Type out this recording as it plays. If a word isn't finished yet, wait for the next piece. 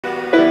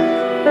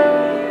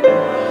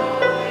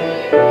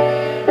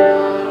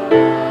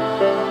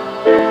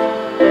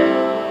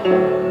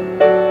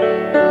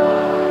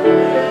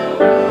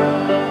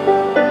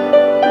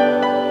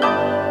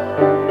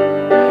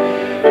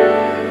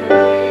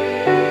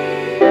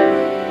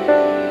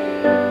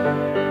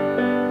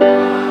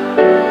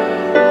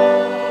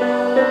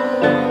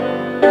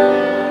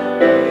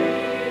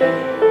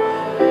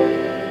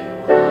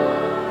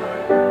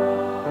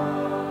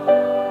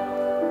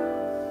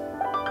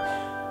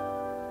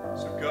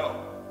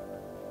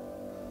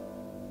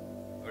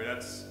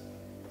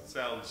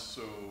Sounds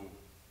so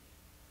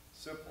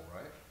simple,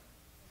 right?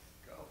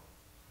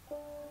 Go.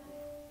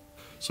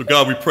 So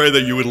God, we pray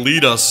that you would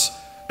lead us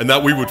and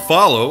that we would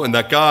follow, and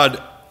that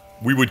God,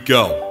 we would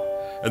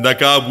go. And that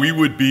God, we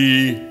would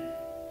be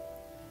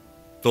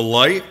the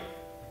light,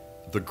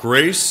 the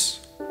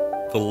grace,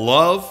 the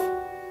love,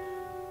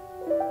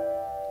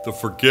 the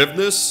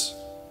forgiveness,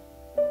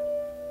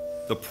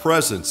 the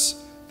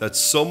presence that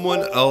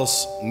someone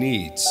else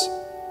needs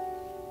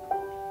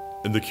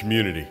in the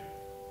community,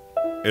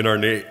 in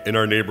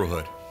our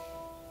neighborhood.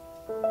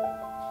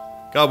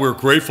 God, we're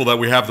grateful that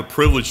we have the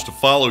privilege to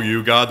follow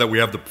you, God, that we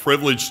have the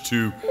privilege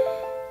to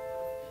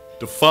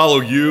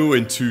follow you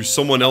into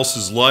someone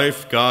else's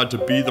life, God, to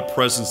be the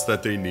presence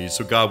that they need.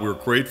 So God, we're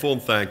grateful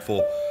and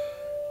thankful.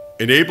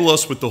 Enable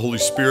us with the Holy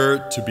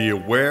Spirit to be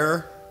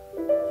aware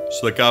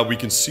so that, God, we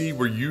can see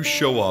where you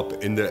show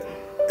up in the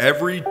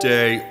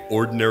everyday,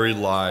 ordinary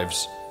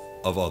lives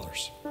of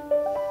others.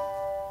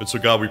 And so,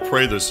 God, we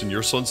pray this in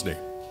your Son's name.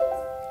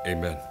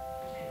 Amen.